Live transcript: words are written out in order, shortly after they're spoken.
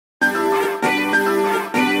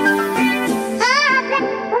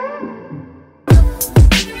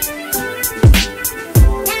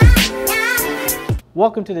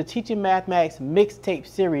Welcome to the Teaching Mathematics Mixtape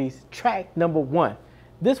Series, track number 1.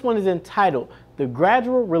 This one is entitled, The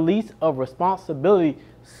Gradual Release of Responsibility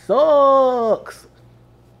Sucks.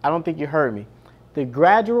 I don't think you heard me. The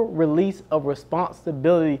gradual release of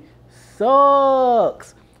responsibility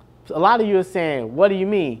sucks. A lot of you are saying, what do you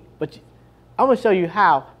mean? But I'm going to show you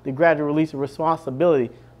how the gradual release of responsibility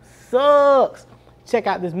sucks. Check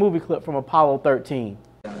out this movie clip from Apollo 13.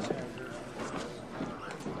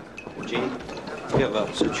 Gene, we have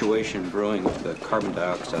a situation brewing with the carbon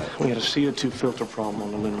dioxide. We had a CO2 filter problem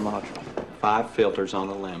on the lunar module. 5 filters on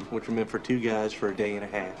the limb. Which were meant for 2 guys for a day and a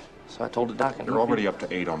half. So I told the doc. You're already up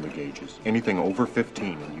to 8 on the gauges. Anything over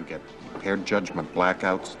 15 and you get impaired judgment,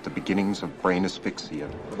 blackouts, the beginnings of brain asphyxia.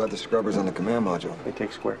 What about the scrubbers on the command module? They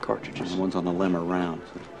take square cartridges. The ones on the limb are round.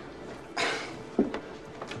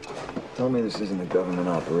 Tell me this isn't a government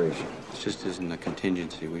operation. This just isn't a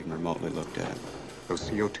contingency we've remotely looked at. Those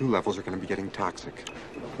CO2 levels are going to be getting toxic.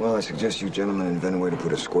 Well, I suggest you gentlemen invent a way to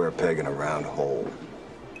put a square peg in a round hole.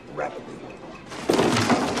 Rapidly.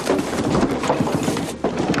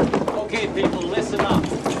 Okay, people, listen up.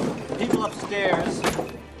 People upstairs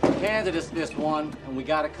handed us this one, and we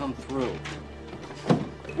gotta come through.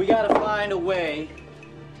 We gotta find a way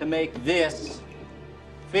to make this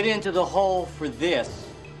fit into the hole for this,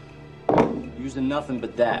 using nothing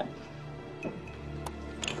but that.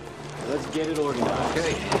 Let's get it organized.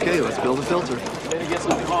 Okay, let's build a filter. Better get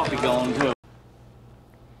some coffee going, too.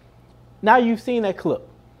 Now you've seen that clip.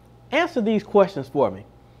 Answer these questions for me.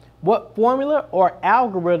 What formula or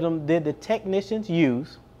algorithm did the technicians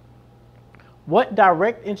use? What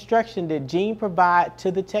direct instruction did Gene provide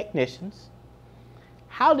to the technicians?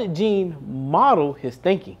 How did Gene model his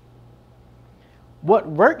thinking?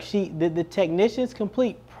 What worksheet did the technicians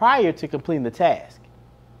complete prior to completing the task?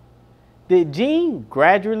 Did Gene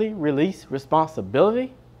gradually release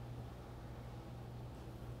responsibility?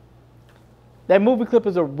 That movie clip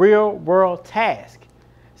is a real-world task.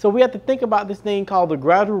 So we have to think about this thing called the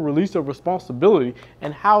gradual release of responsibility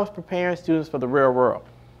and how it's preparing students for the real world.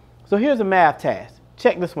 So here's a math task.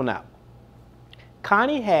 Check this one out.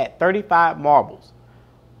 Connie had 35 marbles.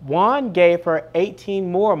 Juan gave her 18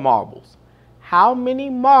 more marbles. How many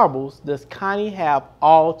marbles does Connie have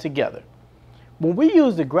all together? When we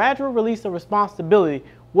use the gradual release of responsibility,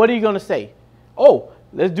 what are you going to say? Oh,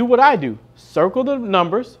 let's do what I do. Circle the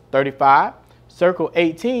numbers, 35, circle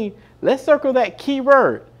 18. Let's circle that key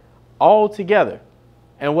word, all together.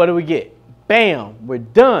 And what do we get? Bam, we're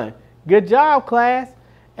done. Good job, class.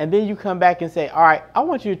 And then you come back and say, all right, I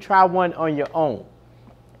want you to try one on your own.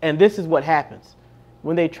 And this is what happens.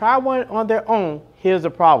 When they try one on their own, here's the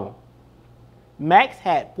problem. Max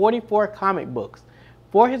had 44 comic books.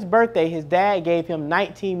 For his birthday, his dad gave him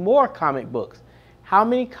 19 more comic books. How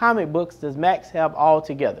many comic books does Max have all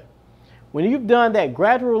together? When you've done that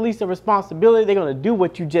gradual release of responsibility, they're going to do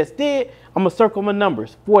what you just did. I'm going to circle my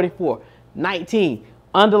numbers, 44, 19,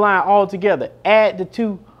 underline all together, add the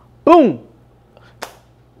 2, boom.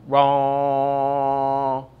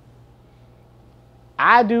 Wrong.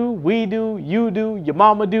 I do, we do, you do, your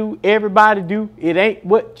mama do, everybody do. It ain't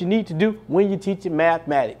what you need to do when you're teaching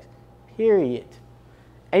mathematics, period.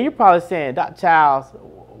 And you're probably saying, Dr. Childs,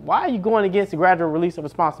 why are you going against the gradual release of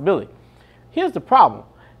responsibility? Here's the problem.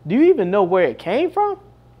 Do you even know where it came from?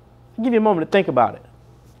 I'll give you a moment to think about it.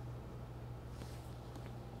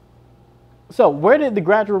 So where did the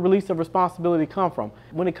gradual release of responsibility come from?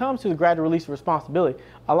 When it comes to the gradual release of responsibility,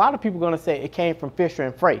 a lot of people are going to say it came from Fisher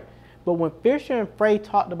and Frey. But when Fisher and Frey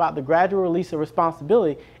talked about the gradual release of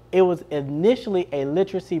responsibility, it was initially a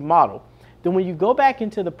literacy model. Then when you go back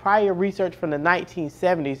into the prior research from the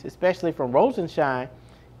 1970s, especially from Rosenshine,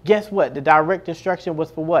 guess what? The direct instruction was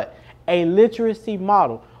for what? A literacy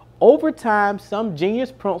model. Over time, some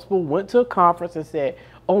genius principal went to a conference and said,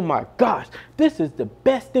 oh my gosh, this is the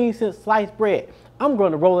best thing since sliced bread. I'm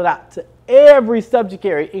going to roll it out to every subject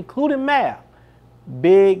area, including math.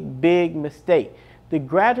 Big mistake. The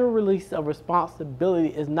gradual release of responsibility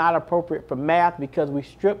is not appropriate for math because we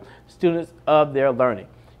strip students of their learning.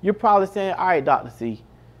 You're probably saying, all right, Dr. C,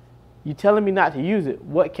 you're telling me not to use it.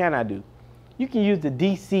 What can I do? You can use the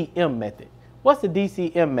DCM method. What's the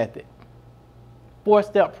DCM method?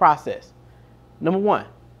 4-step process. Number 1,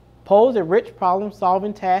 pose a rich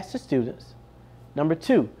problem-solving task to students. Number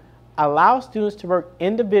 2, allow students to work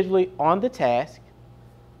individually on the task.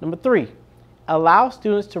 Number 3, allow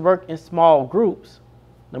students to work in small groups.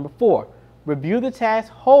 Number 4, review the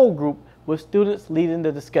task whole group with students leading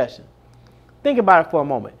the discussion. Think about it for a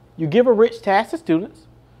moment. You give a rich task to students,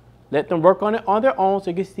 let them work on it on their own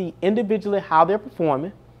so you can see individually how they're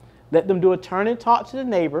performing, let them do a turn and talk to the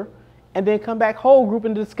neighbor, and then come back whole group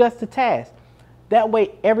and discuss the task. That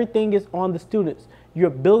way, everything is on the students. You're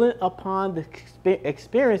building upon the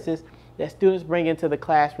experiences that students bring into the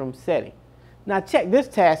classroom setting. Now check this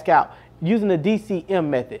task out using the DCM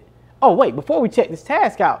method. Oh wait, before we check this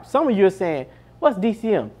task out, some of you are saying, what's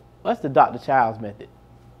DCM? What's the Dr. Childs method?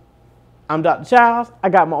 I'm Dr. Childs, I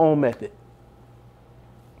got my own method.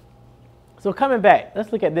 So coming back,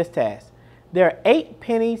 let's look at this task. There are 8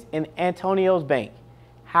 pennies in Antonio's bank.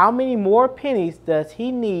 How many more pennies does he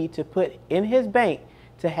need to put in his bank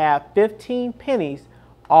to have 15 pennies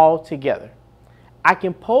all together? I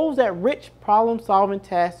can pose that rich problem-solving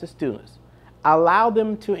task to students. Allow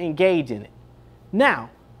them to engage in it. Now,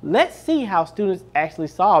 let's see how students actually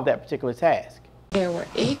solve that particular task. There were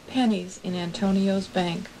 8 pennies in Antonio's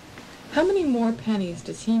bank. How many more pennies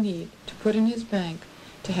does he need to put in his bank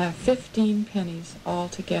to have 15 pennies all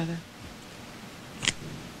together?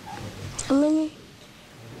 How many?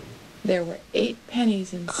 There were 8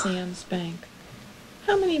 pennies in Sam's bank.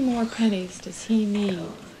 How many more pennies does he need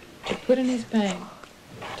to put in his bank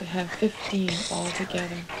to have 15 all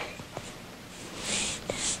together?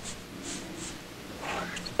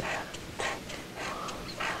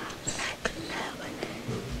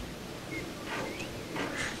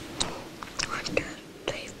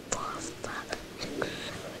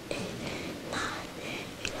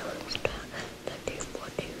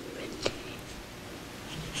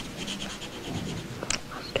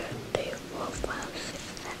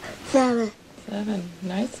 Seven. 7.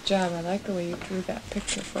 Nice job. I like the way you drew that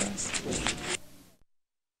picture for us.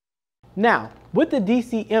 Now, with the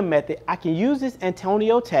DCM method, I can use this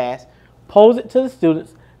Antonio task, pose it to the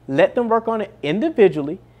students, let them work on it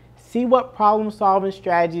individually, see what problem-solving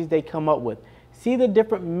strategies they come up with, see the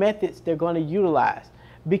different methods they're going to utilize.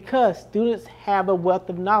 Because students have a wealth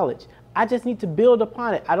of knowledge, I just need to build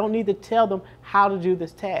upon it. I don't need to tell them how to do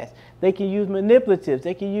this task. They can use manipulatives,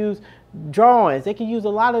 they can use drawings, they can use a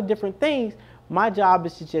lot of different things. My job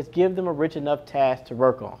is to just give them a rich enough task to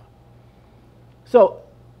work on. So,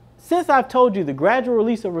 since I've told you the gradual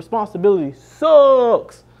release of responsibility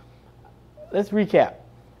sucks, let's recap.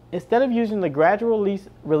 Instead of using the gradual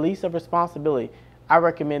release of responsibility, I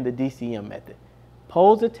recommend the DCM method.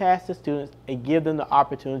 Pose the task to students and give them the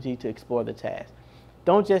opportunity to explore the task.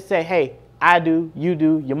 Don't just say, hey, I do, you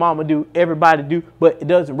do, your mama do, everybody do, but it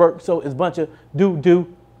doesn't work, so it's a bunch of do.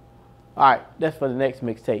 All right, that's for the next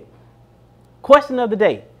mixtape. Question of the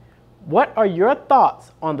day. What are your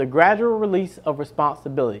thoughts on the gradual release of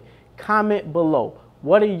responsibility? Comment below.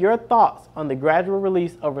 What are your thoughts on the gradual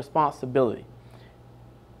release of responsibility?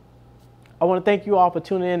 I want to thank you all for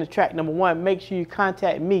tuning in to track number 1. Make sure you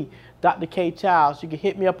contact me, Dr. K. Childs. You can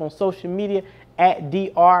hit me up on social media at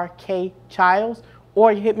drkchilds,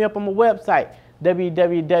 or you hit me up on my website,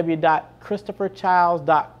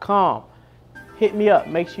 www.christopherchilds.com. Hit me up.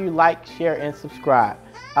 Make sure you like, share, and subscribe.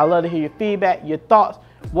 I'd love to hear your feedback, your thoughts.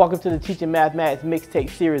 Welcome to the Teaching Mathematics Mixtape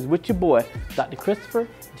Series with your boy, Dr. Christopher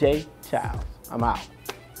J. Childs. I'm out.